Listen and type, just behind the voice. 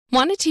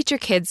Want to teach your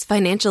kids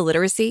financial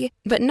literacy,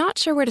 but not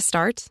sure where to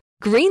start?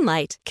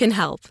 Greenlight can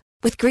help.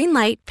 With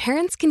Greenlight,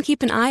 parents can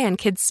keep an eye on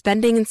kids'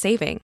 spending and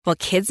saving, while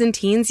kids and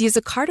teens use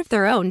a card of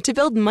their own to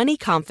build money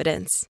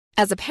confidence.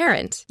 As a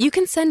parent, you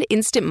can send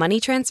instant money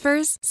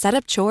transfers, set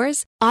up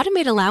chores,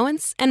 automate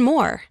allowance, and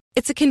more.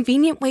 It's a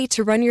convenient way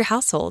to run your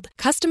household,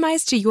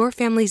 customized to your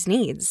family's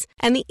needs,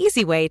 and the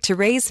easy way to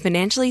raise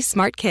financially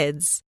smart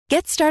kids.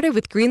 Get started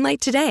with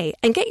Greenlight today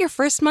and get your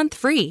first month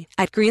free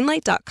at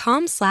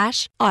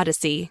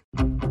greenlight.com/Odyssey.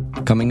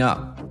 Coming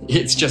up,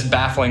 it's just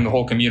baffling the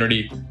whole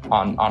community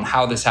on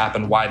how this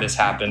happened, why this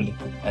happened,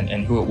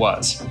 and who it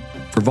was.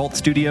 For Vault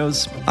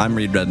Studios, I'm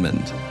Reed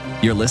Redmond.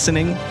 You're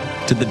listening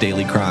to The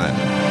Daily Crime.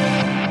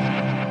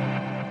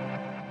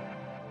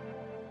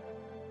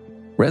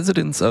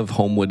 Residents of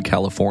Homewood,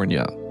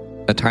 California,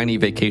 a tiny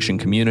vacation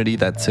community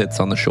that sits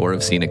on the shore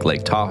of scenic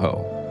Lake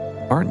Tahoe,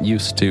 aren't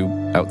used to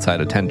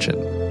outside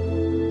attention.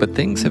 But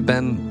things have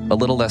been a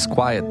little less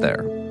quiet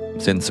there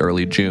since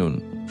early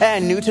June.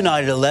 And new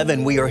tonight at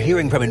 11, we are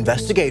hearing from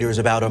investigators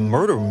about a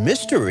murder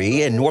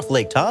mystery in North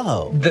Lake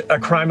Tahoe. A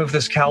crime of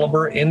this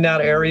caliber in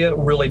that area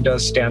really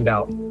does stand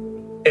out.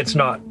 It's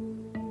not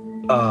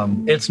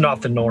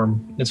the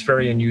norm. It's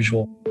very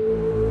unusual.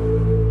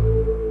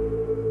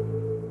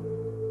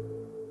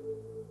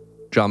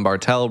 John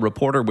Bartel,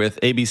 reporter with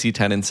ABC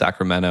 10 in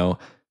Sacramento.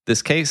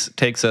 This case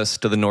takes us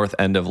to the north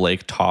end of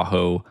Lake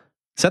Tahoe.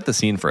 Set the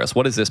scene for us.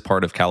 What is this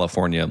part of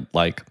California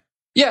like?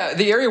 Yeah,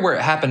 the area where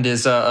it happened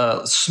is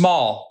a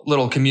small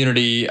little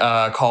community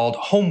called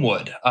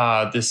Homewood.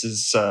 This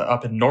is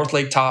up in North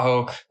Lake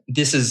Tahoe.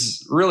 This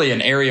is really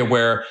an area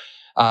where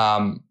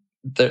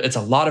it's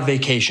a lot of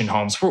vacation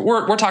homes.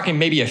 We're talking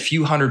maybe a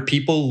few hundred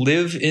people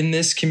live in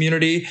this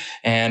community,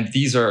 and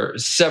these are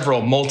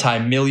several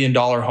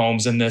multi-million-dollar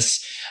homes in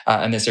this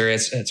area.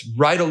 It's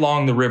right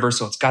along the river,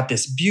 so it's got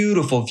this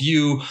beautiful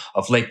view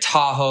of Lake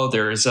Tahoe.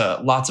 There's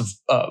lots of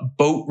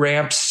boat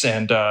ramps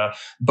and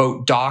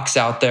boat docks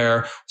out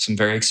there. Some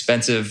very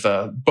expensive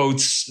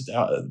boats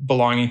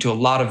belonging to a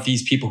lot of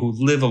these people who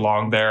live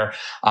along there.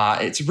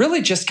 It's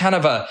really just kind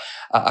of a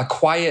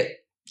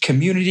quiet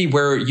community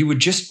where you would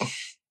just...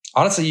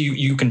 Honestly,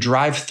 you can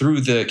drive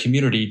through the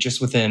community just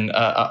within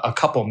a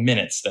couple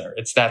minutes there.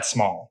 It's that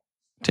small.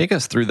 Take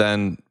us through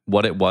then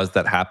what it was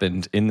that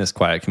happened in this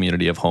quiet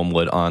community of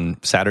Homewood on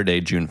Saturday,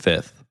 June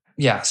 5th.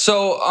 Yeah,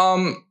 so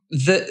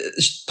the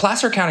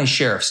Placer County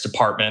Sheriff's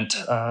Department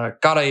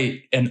got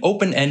an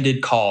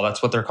open-ended call.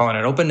 That's what they're calling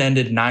it, an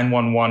open-ended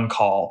 911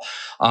 call.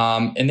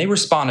 And they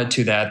responded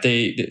to that.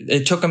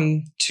 It took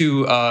them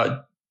to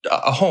a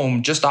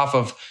home just off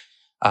of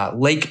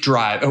Lake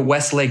Drive,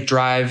 West Lake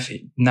Drive,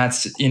 and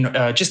that's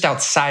just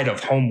outside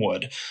of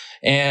Homewood.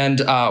 And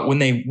when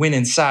they went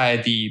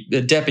inside, the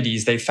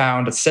deputies, they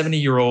found a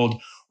 70-year-old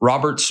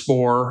Robert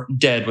Spohr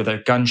dead with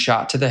a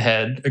gunshot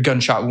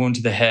wound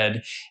to the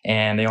head.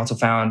 And they also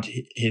found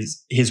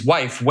his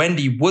wife,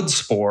 Wendy Wood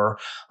Spohr.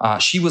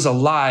 She was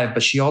alive,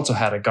 but she also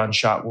had a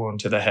gunshot wound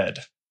to the head.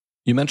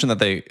 You mentioned that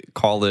they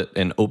called it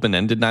an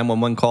open-ended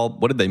 911 call.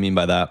 What did they mean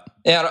by that?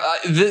 Yeah,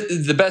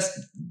 the best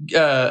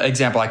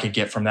example I could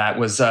get from that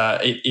was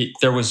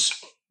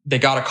they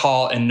got a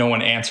call and no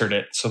one answered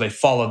it, so they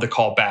followed the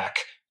call back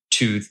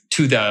to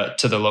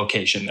the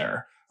location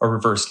there, a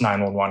reverse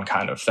 911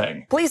 kind of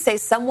thing. Police say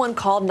someone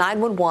called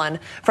 911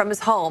 from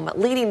his home,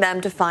 leading them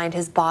to find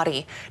his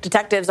body.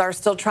 Detectives are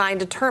still trying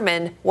to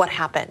determine what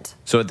happened.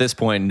 So at this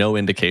point, no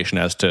indication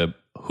as to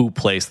who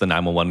placed the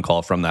 911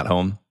 call from that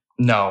home?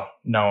 No,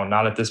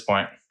 not at this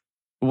point.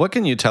 What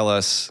can you tell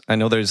us? I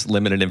know there's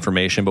limited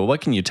information, but what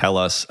can you tell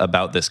us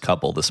about this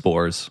couple, the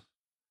Spohrs?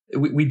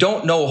 We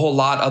don't know a whole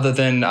lot other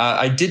than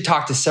I did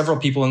talk to several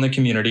people in the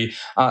community.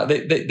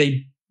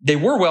 They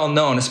were well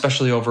known,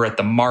 especially over at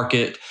the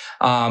market.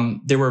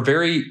 They were a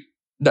very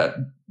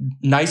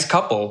nice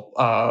couple.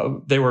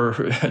 They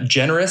were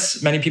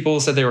generous. Many people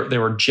said they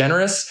were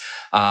generous.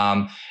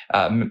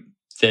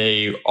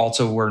 They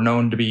also were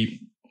known to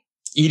be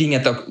eating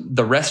at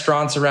the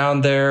restaurants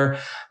around there.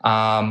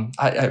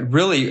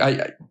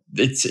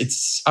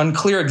 It's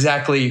unclear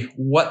exactly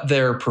what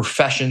their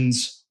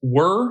professions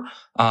were,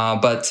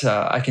 but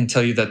I can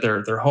tell you that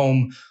their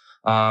home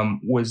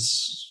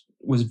was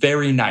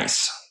very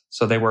nice.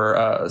 So they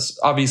were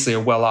obviously a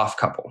well-off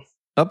couple.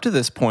 Up to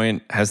this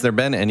point, has there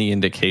been any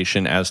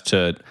indication as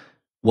to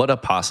what a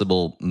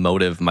possible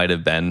motive might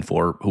have been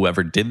for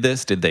whoever did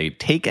this? Did they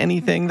take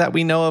anything that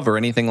we know of or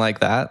anything like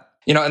that?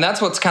 And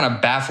that's what's kind of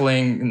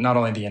baffling, not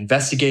only the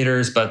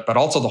investigators, but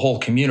also the whole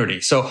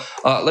community. So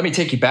let me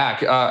take you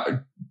back.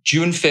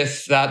 June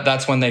 5th,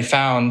 that's when they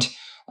found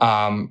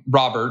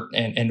Robert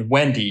and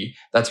Wendy.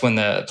 That's when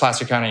the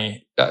Placer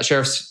County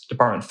Sheriff's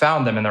Department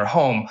found them in their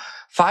home.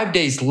 5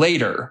 days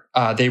later,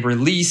 they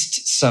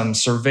released some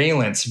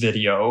surveillance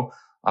video.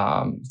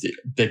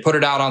 They put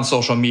it out on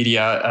social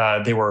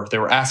media. They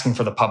were asking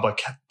for the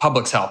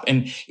public's help.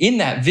 And in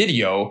that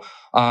video,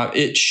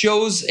 it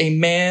shows a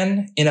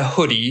man in a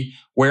hoodie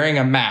wearing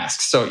a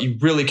mask. So you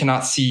really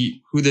cannot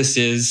see who this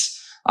is.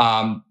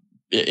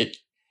 It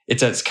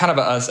It's kind of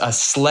a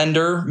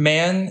slender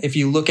man if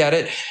you look at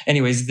it.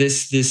 Anyways,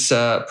 this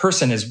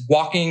person is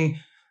walking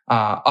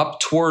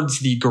up towards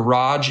the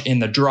garage in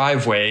the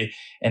driveway,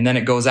 and then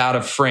it goes out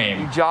of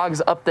frame. He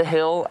jogs up the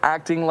hill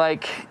acting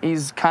like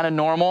he's kind of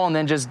normal and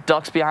then just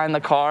ducks behind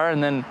the car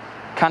and then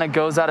kind of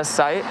goes out of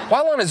sight.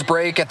 While on his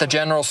break at the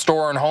general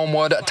store in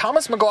Homewood,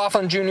 Thomas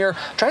McLaughlin Jr.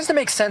 tries to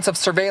make sense of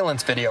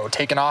surveillance video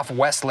taken off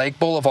Westlake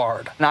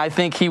Boulevard. And I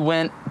think he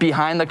went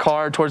behind the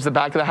car towards the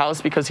back of the house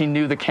because he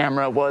knew the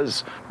camera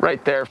was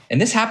right there.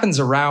 And this happens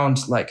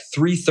around like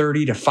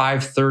 3:30 to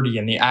 5:30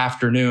 in the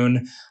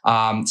afternoon.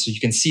 So you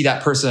can see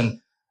that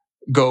person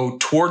go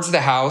towards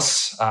the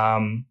house,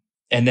 and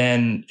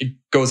then it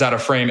goes out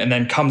of frame and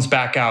then comes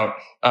back out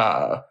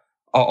a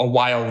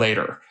while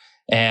later.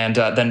 And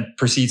then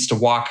proceeds to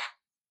walk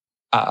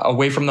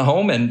away from the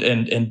home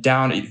and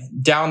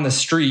down the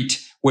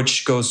street,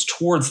 which goes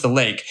towards the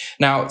lake.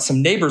 Now,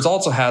 some neighbors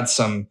also had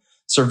some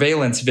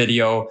surveillance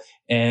video,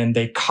 and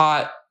they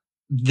caught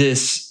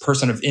this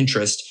person of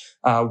interest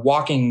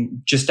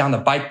walking just down the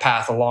bike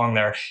path along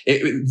there.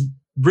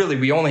 Really,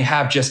 we only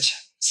have just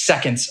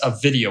seconds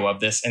of video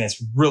of this, and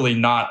it's really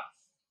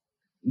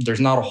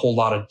there's not a whole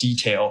lot of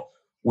detail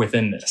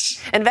within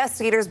this.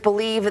 Investigators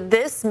believe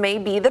this may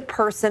be the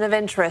person of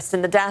interest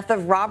in the death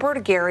of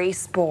Robert Gary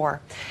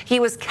Spoor. He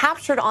was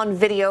captured on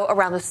video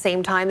around the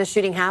same time the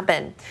shooting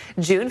happened,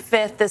 June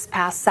 5th, this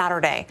past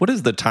Saturday. What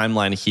is the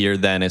timeline here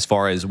then as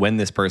far as when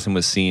this person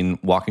was seen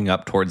walking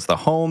up towards the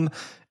home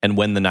and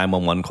when the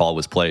 911 call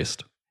was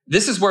placed?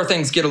 This is where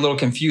things get a little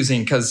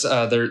confusing because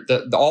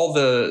all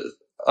the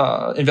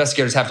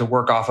investigators have to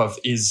work off of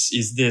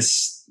is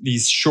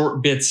these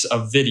short bits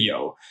of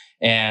video.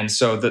 And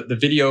so the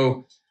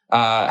video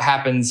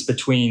happens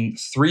between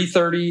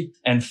 3:30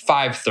 and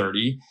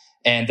 5:30,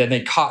 and then they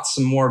caught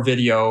some more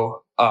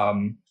video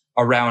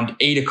around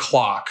 8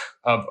 o'clock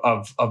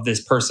of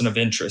this person of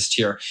interest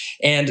here.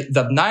 And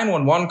the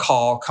 911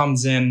 call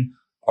comes in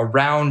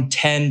around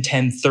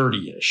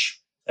 10:30-ish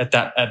at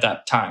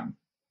that time.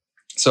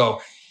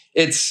 So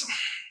it's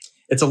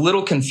a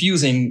little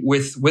confusing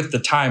with the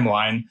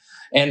timeline.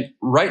 And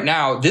right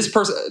now, this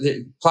person,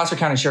 the Placer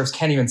County Sheriffs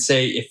can't even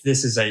say if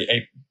this is a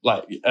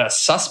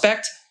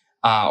suspect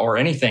or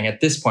anything at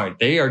this point.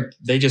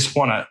 They just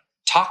want to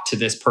talk to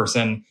this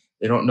person.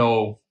 They don't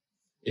know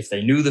if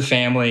they knew the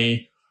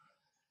family.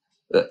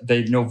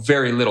 They know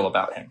very little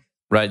about him.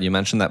 Right. You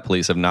mentioned that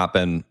police have not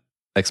been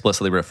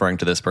explicitly referring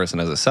to this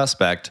person as a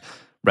suspect,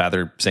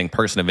 rather saying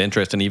person of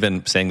interest, and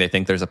even saying they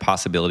think there's a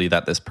possibility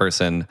that this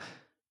person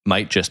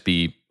might just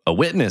be a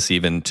witness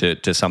even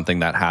to something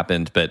that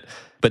happened. But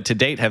to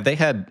date, have they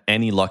had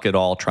any luck at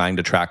all trying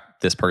to track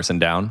this person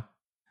down?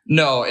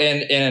 No,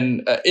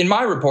 and in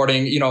my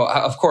reporting,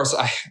 of course,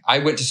 I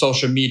went to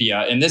social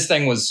media, and this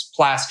thing was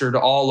plastered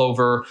all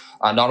over,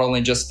 not only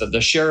just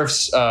the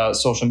sheriff's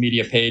social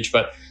media page,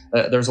 but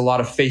there's a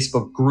lot of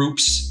Facebook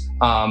groups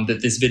that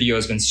this video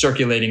has been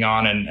circulating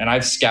on, and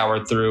I've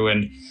scoured through,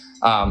 and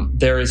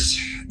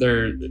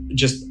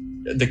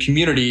the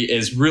community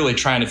is really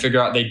trying to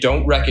figure out. They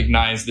don't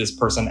recognize this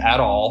person at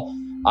all,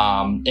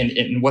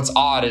 and what's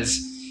odd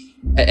is,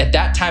 at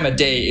that time of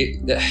day,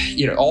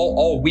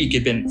 all week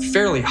it'd been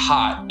fairly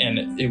hot,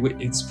 and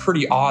it's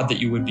pretty odd that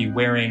you would be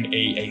wearing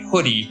a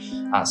hoodie.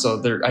 So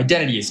their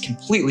identity is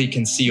completely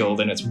concealed,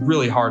 and it's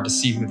really hard to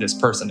see who this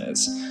person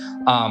is.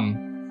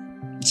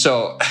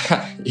 So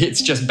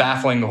it's just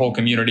baffling the whole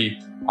community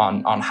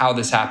on how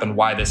this happened,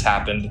 why this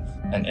happened,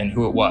 and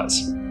who it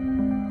was.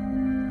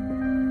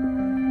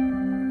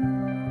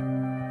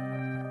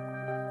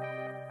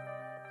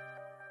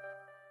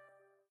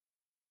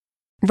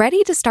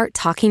 Ready to start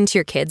talking to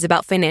your kids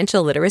about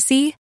financial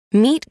literacy?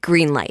 Meet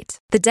Greenlight,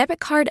 the debit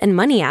card and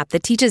money app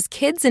that teaches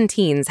kids and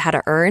teens how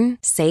to earn,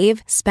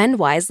 save, spend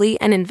wisely,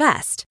 and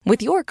invest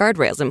with your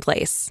guardrails in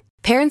place.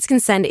 Parents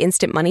can send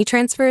instant money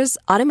transfers,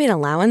 automate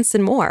allowance,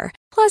 and more.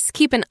 Plus,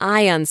 keep an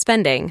eye on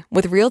spending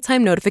with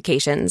real-time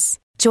notifications.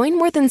 Join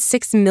more than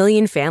 6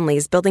 million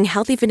families building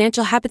healthy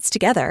financial habits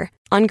together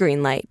on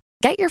Greenlight.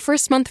 Get your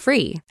first month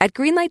free at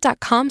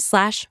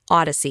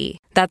greenlight.com/Odyssey.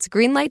 That's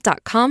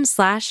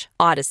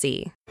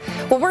greenlight.com/Odyssey.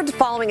 Well, we're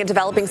following a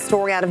developing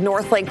story out of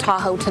North Lake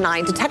Tahoe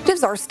tonight.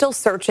 Detectives are still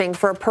searching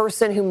for a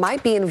person who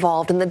might be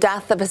involved in the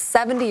death of a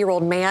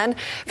 70-year-old man.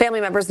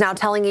 Family members now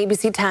telling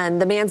ABC 10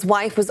 the man's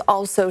wife was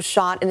also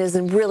shot and is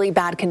in really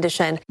bad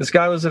condition. This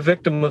guy was a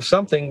victim of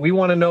something. We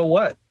want to know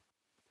what.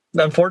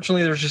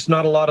 Unfortunately, there's just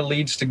not a lot of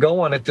leads to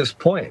go on at this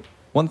point.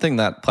 One thing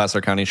that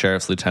Placer County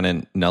Sheriff's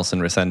Lieutenant Nelson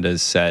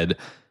Resendez said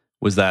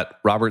was that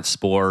Robert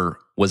Spoor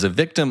was a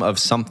victim of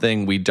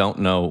something we don't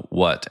know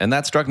what. And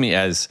that struck me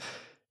as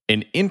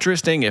an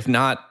interesting, if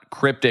not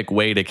cryptic,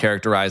 way to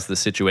characterize the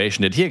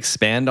situation. Did he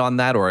expand on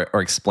that or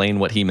explain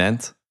what he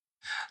meant?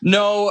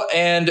 No,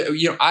 and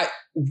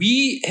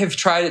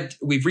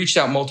we've reached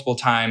out multiple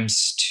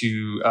times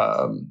to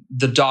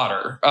the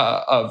daughter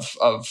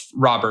of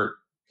Robert,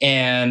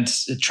 and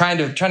trying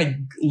to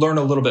learn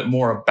a little bit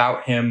more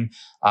about him.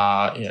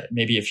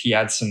 Maybe if he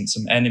had some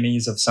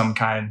enemies of some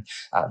kind.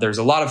 There's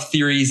a lot of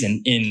theories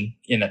in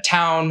the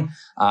town,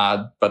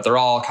 but they're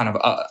all kind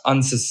of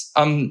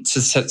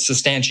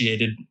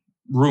unsubstantiated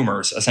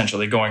rumors,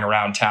 essentially, going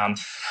around town.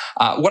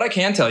 What I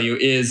can tell you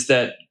is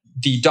that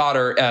the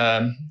daughter,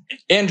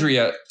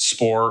 Andrea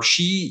Spohr,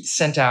 she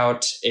sent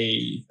out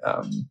a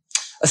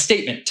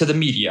statement to the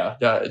media.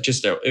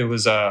 It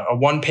was a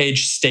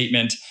one-page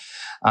statement,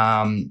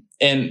 and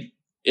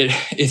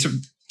it's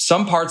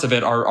some parts of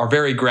it are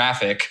very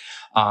graphic.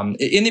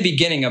 In the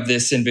beginning of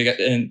this, in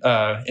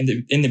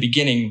the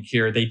beginning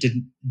here,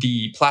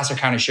 the Placer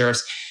County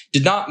sheriffs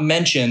did not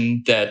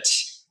mention that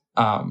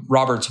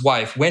Robert's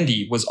wife,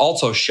 Wendy, was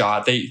also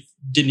shot. They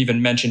didn't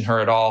even mention her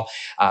at all.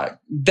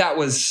 That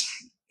was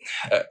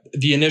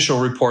the initial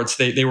reports.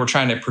 They were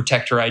trying to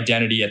protect her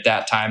identity at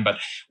that time. But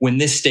when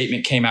this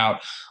statement came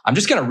out, I'm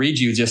just going to read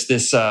you just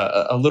this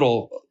a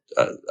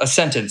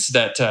sentence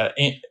that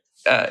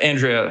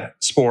Andrea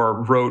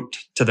Spohr wrote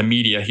to the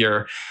media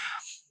here.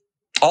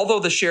 Although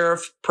the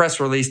sheriff press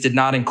release did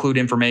not include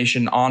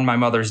information on my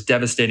mother's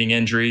devastating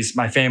injuries,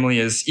 my family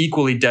is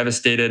equally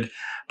devastated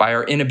by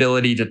our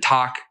inability to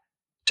talk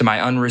to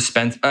my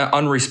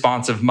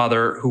unresponsive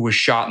mother who was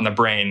shot in the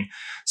brain.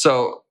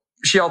 So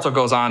she also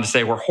goes on to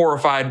say, we're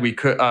horrified. They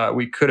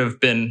could have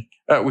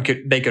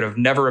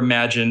never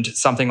imagined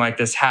something like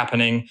this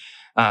happening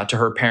to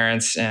her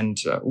parents, and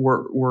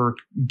we're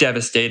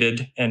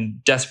devastated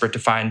and desperate to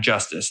find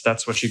justice.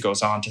 That's what she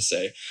goes on to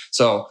say.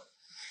 So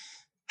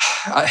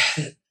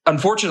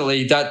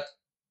unfortunately, that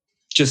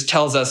just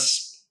tells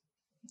us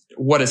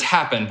what has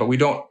happened, but we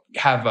don't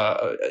have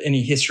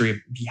any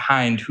history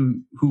behind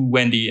who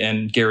Wendy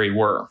and Gary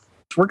were.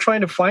 We're trying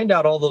to find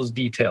out all those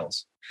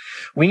details.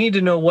 We need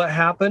to know what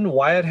happened,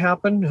 why it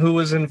happened, who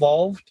was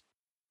involved.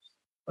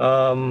 We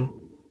want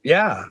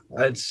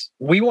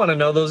to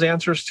know those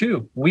answers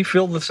too. We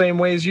feel the same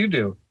way as you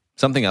do.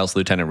 Something else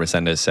Lieutenant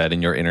Resendez said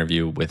in your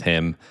interview with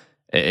him,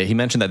 he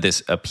mentioned that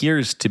this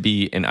appears to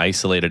be an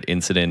isolated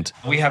incident.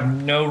 We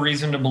have no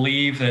reason to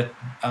believe that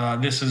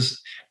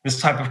this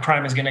type of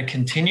crime is going to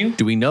continue.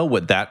 Do we know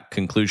what that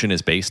conclusion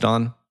is based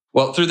on?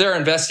 Well, through their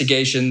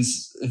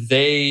investigations,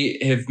 they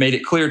have made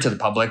it clear to the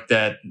public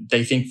that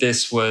they think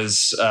this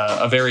was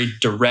a very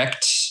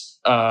direct,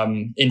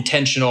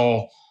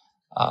 intentional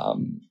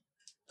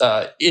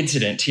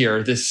incident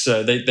here.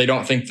 They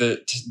don't think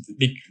that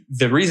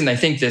the reason they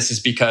think this is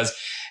because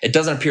it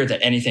doesn't appear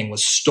that anything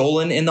was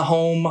stolen in the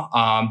home.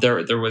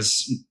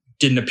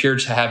 Didn't appear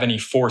to have any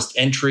forced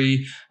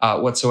entry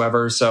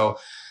whatsoever. So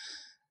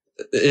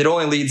it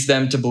only leads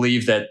them to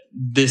believe that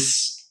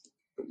this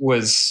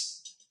was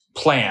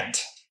planned.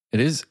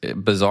 It is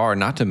bizarre,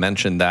 not to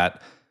mention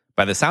that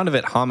by the sound of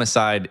it,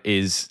 homicide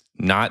is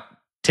not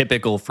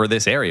typical for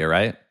this area,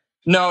 right?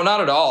 No, not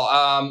at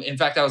all. In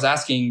fact, I was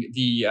asking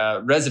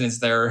the residents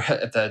there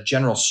at the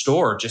general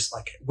store, just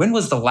like, when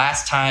was the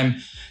last time,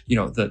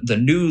 the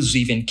news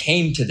even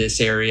came to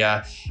this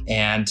area?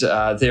 And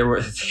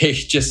they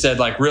just said,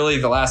 like, really,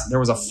 there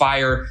was a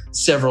fire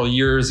several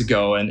years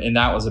ago, and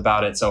that was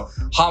about it. So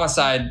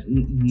homicide,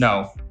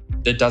 no,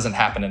 it doesn't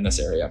happen in this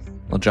area.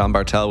 Well, John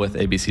Bartel with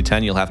ABC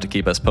 10, you'll have to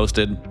keep us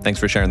posted. Thanks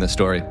for sharing this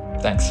story.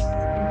 Thanks.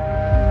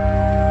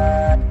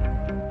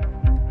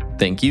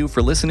 Thank you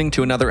for listening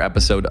to another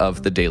episode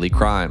of The Daily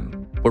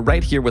Crime. We're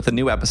right here with a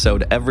new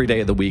episode every day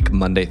of the week,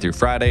 Monday through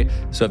Friday.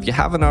 So if you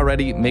haven't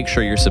already, make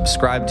sure you're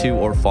subscribed to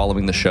or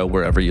following the show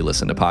wherever you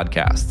listen to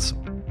podcasts.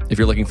 If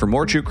you're looking for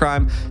more true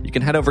crime, you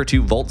can head over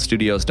to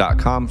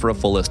voltstudios.com for a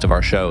full list of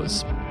our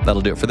shows.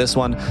 That'll do it for this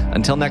one.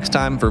 Until next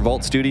time, for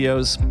Volt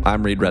Studios,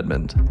 I'm Reed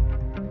Redmond.